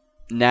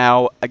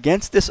 Now,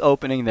 against this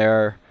opening, there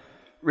are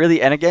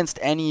really, and against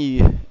any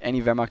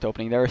Wehrmacht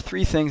opening, there are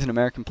 3 things an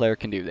American player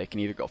can do. They can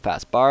either go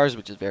fast bars,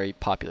 which is very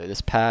popular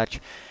this patch.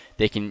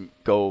 They can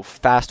go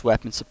fast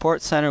weapon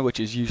support center, which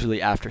is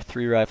usually after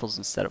 3 rifles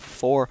instead of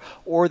 4,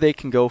 or they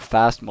can go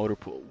fast motor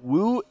pool.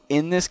 Wu,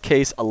 in this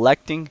case,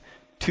 electing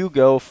to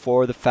go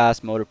for the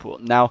fast motor pool.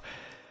 Now,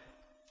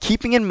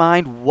 keeping in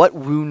mind what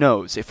Wu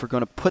knows, if we're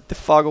going to put the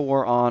Fog of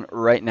War on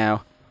right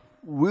now,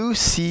 Wu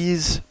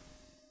sees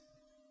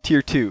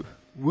Tier 2.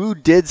 Wu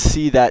did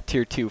see that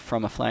Tier 2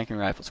 from a flanking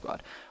rifle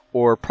squad,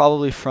 or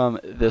probably from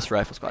this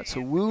rifle squad. So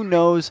Wu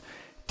knows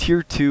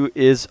Tier 2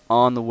 is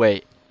on the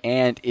way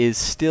and is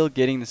still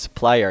getting the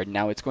supply yard.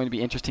 Now it's going to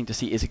be interesting to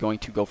see, is he going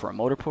to go for a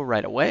motor pool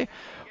right away,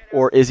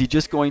 or is he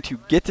just going to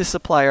get the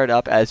supply yard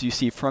up? As you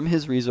see from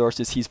his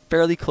resources, he's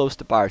fairly close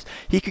to bars.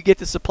 He could get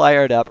the supply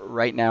yard up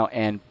right now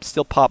and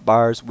still pop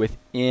bars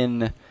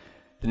within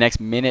the next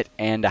minute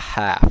and a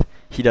half.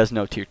 He does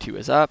know Tier 2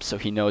 is up, so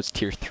he knows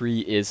Tier 3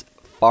 is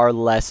far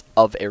less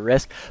of a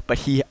risk, but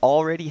he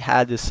already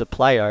had this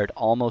supply yard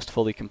almost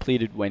fully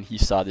completed when he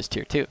saw this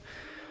Tier 2.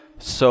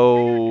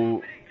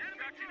 So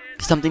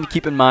something to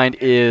keep in mind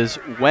is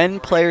when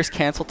players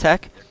cancel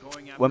tech,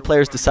 when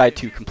players decide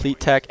to complete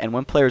tech, and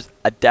when players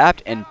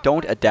adapt and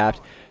don't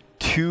adapt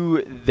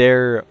to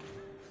their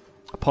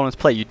opponent's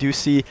play. You do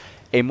see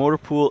a motor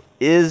pool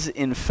is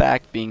in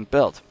fact being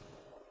built.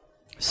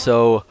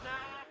 So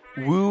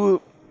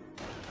Wu,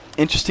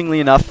 interestingly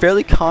enough,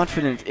 fairly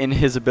confident in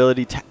his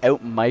ability to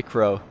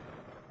out-micro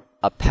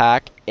a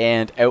pack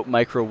and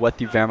out-micro what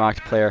the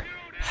Wehrmacht player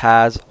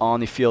has on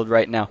the field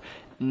right now.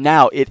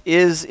 Now, it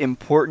is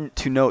important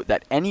to note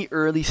that any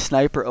early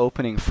sniper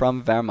opening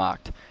from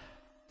Wehrmacht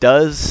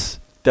does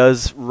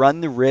run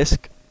the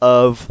risk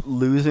of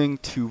losing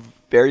to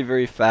very,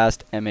 very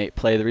fast M8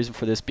 play. The reason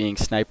for this being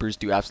snipers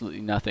do absolutely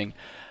nothing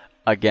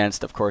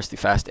against, of course, the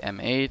fast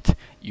M8.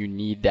 You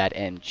need that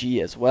MG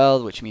as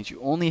well, which means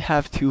you only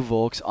have 2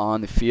 Volks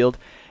on the field,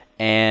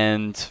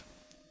 and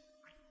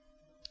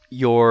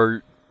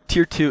your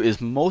Tier 2 is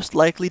most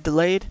likely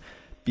delayed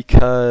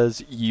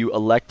because you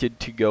elected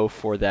to go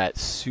for that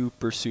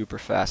super, super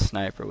fast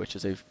sniper, which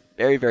is a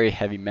very, very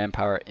heavy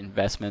manpower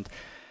investment.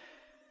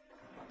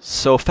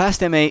 So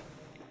fast M8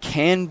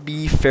 can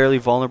be fairly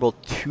vulnerable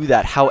to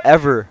that.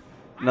 However,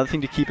 another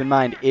thing to keep in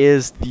mind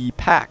is the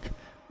pack,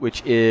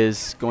 which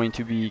is going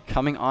to be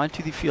coming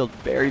onto the field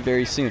very,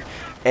 very soon.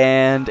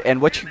 And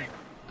what you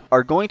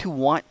are going to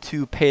want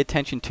to pay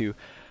attention to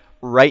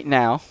right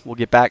now, we'll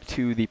get back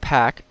to the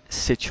pack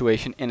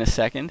situation in a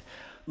second.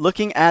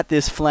 Looking at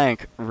this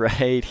flank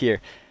right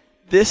here,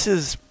 this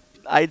is,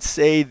 I'd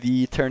say,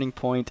 the turning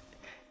point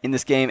in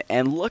this game.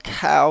 And look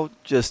how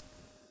just,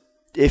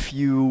 if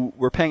you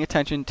were paying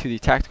attention to the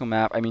tactical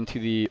map, I mean to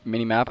the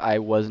mini map, I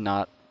was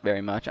not very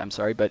much, I'm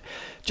sorry, but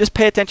just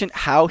pay attention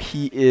how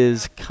he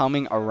is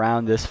coming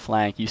around this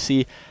flank. You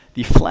see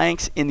the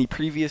flanks in the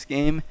previous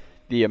game,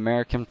 the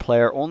American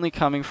player only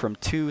coming from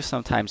 2,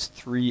 sometimes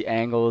 3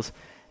 angles,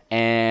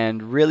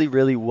 and really,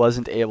 really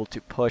wasn't able to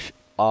push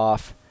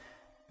off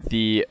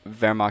the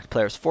Wehrmacht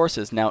player's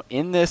forces. Now,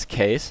 in this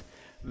case,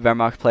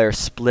 Wehrmacht player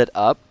split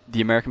up.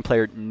 The American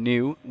player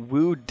knew,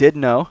 Wu did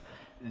know,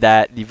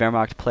 that the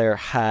Wehrmacht player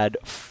had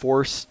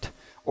forced,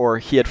 or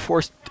he had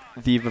forced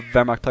the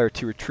Wehrmacht player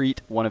to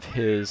retreat one of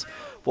his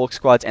Volk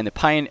squads, and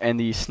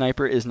the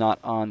sniper is not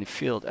on the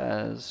field,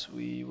 as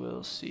we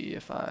will see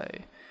if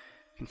I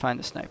can find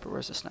the sniper.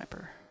 Where's the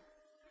sniper?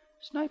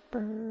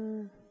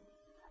 Sniper.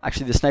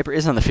 Actually, the sniper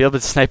is on the field,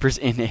 but the sniper's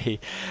in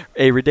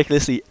a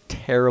ridiculously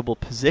terrible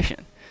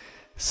position.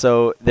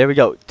 So there we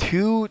go.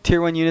 2 Tier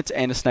 1 units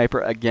and a sniper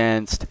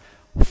against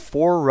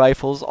 4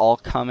 rifles, all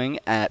coming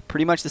at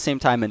pretty much the same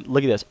time. And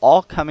look at this,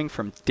 all coming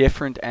from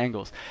different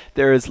angles.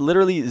 There is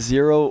literally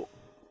 0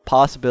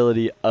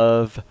 possibility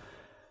of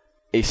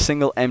a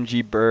single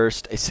MG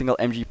burst, a single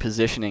MG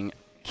positioning,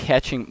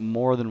 catching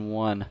more than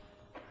one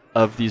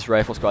of these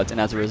rifle squads.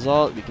 And as a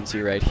result, we can see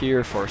right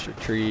here, forced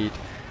retreat,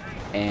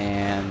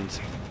 and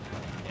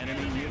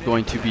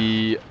going to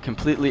be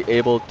completely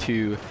able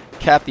to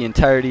cap the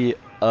entirety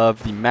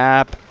of the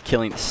map,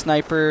 killing the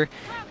sniper.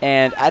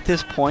 And at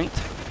this point,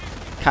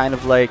 kind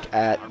of like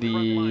at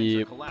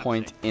the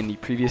point in the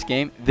previous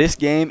game, this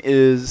game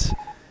is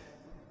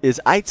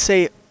I'd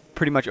say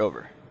pretty much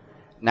over.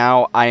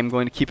 Now I am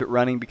going to keep it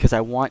running because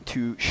I want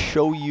to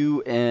show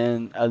you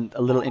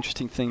a little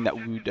interesting thing that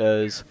Wu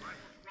does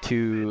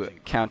to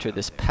counter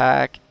this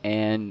pack,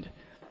 and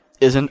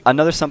is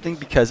another something,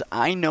 because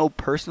I know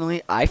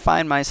personally I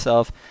find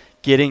myself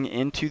getting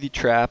into the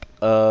trap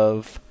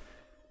of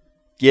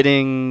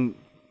getting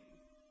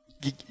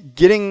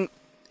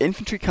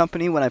infantry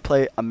company when I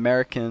play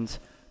Americans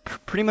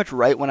pretty much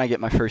right when I get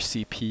my first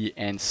CP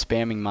and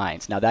spamming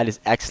mines. Now that is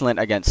excellent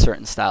against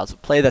certain styles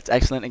of play. That's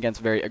excellent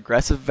against very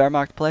aggressive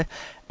Wehrmacht play,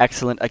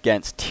 excellent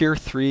against Tier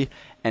 3,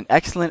 and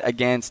excellent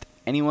against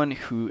anyone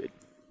who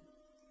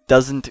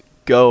doesn't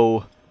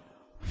go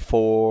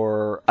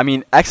for... I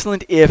mean,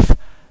 excellent if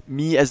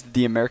me as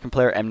the American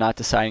player am not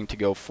deciding to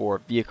go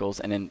for vehicles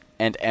and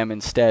am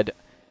instead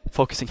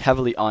focusing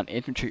heavily on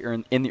infantry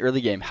in the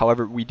early game.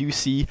 However, we do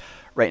see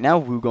right now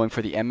Wu going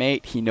for the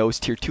M8. He knows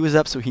Tier 2 is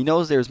up, so he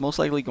knows there's most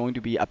likely going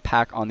to be a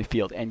pack on the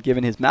field. And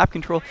given his map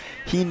control,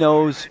 he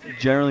knows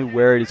generally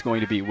where it is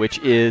going to be, which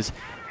is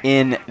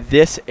in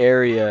this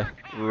area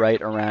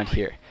right around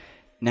here.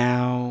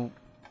 Now,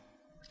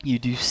 you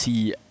do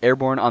see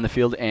airborne on the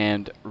field,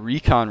 and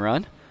recon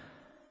run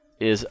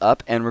is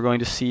up, and we're going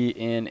to see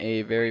in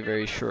a very,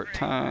 very short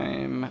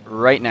time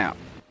right now.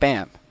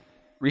 Bam.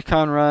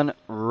 Recon run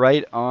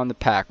right on the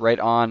pack, right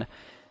on.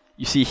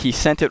 You see he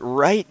sent it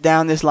right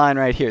down this line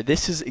right here.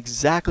 This is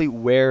exactly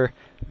where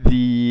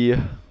the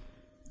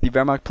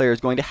Wehrmacht player is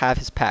going to have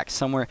his pack,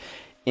 somewhere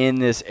in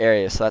this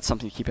area. So that's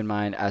something to keep in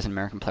mind as an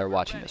American player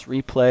watching this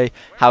replay.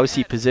 How is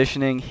he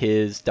positioning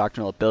his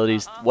doctrinal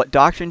abilities? What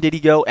doctrine did he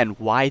go, and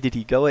why did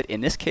he go it?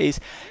 In this case,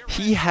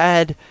 he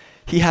has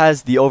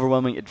the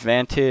overwhelming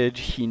advantage.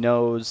 He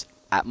knows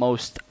at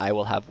most I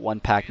will have one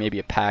pack, maybe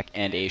a pack,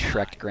 and a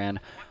Shrek Grand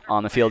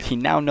on the field. He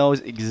now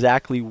knows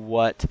exactly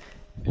what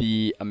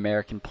the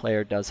American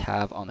player does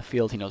have on the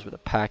field. He knows where the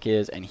pack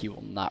is, and he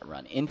will not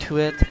run into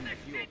it.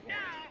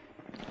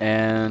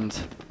 And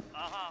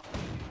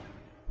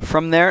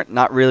from there,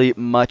 not really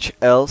much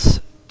else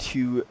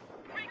to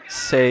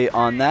say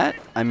on that.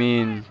 I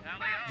mean,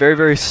 very,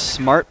 very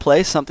smart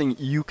play, something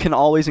you can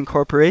always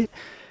incorporate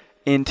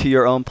into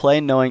your own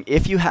play, knowing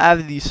if you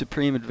have the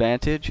supreme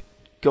advantage,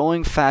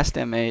 going fast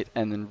M8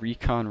 and then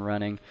recon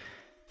running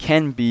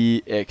can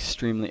be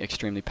extremely,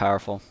 extremely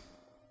powerful.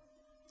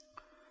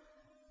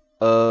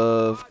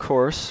 Of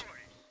course,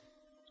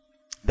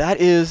 that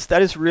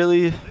is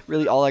really,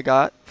 really all I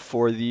got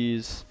for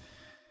these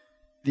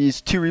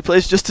two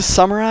replays. Just to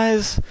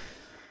summarize,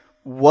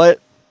 what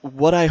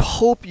I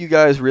hope you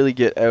guys really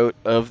get out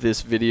of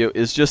this video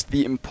is just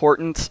the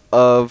importance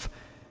of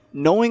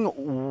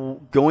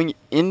knowing, going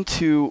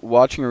into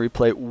watching a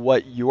replay,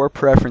 what your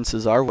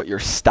preferences are, what your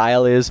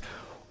style is,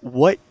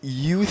 what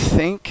you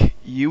think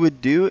you would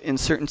do in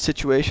certain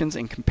situations,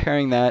 and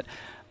comparing that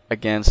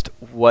against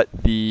what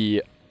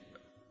the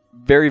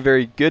very,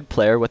 very good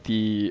player, what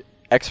the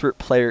expert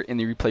player in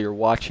the replay you're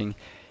watching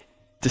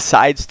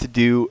decides to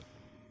do,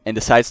 and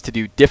decides to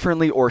do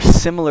differently or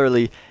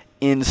similarly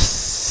in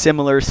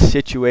similar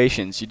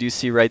situations. You do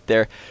see right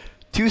there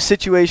two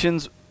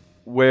situations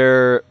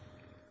where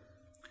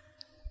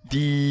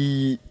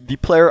the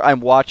player I'm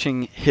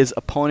watching, his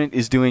opponent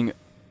is doing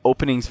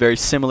openings very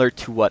similar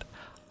to what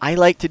I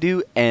like to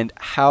do, and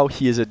how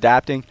he is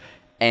adapting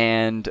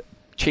and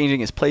changing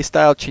his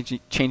playstyle,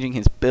 changing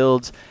his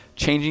builds,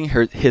 changing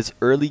his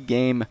early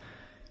game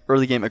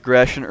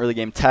aggression, early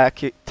game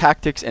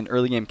tactics, and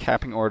early game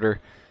capping order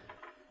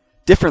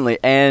differently,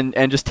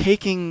 and just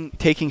taking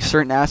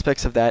certain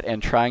aspects of that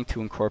and trying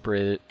to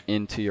incorporate it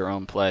into your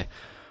own play.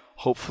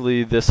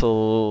 Hopefully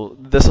this'll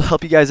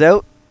help you guys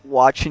out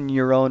watching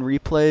your own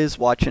replays,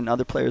 watching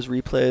other players'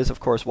 replays. Of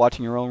course,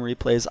 watching your own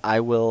replays, I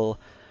will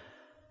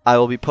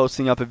be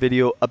posting up a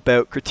video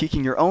about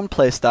critiquing your own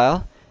play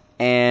style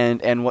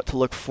and what to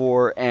look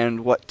for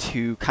and what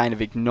to kind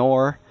of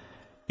ignore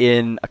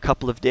in a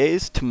couple of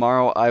days.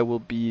 Tomorrow I will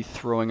be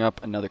throwing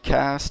up another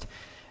cast,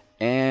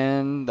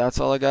 and that's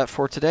all I got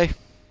for today.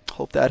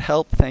 Hope that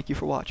helped. Thank you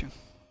for watching.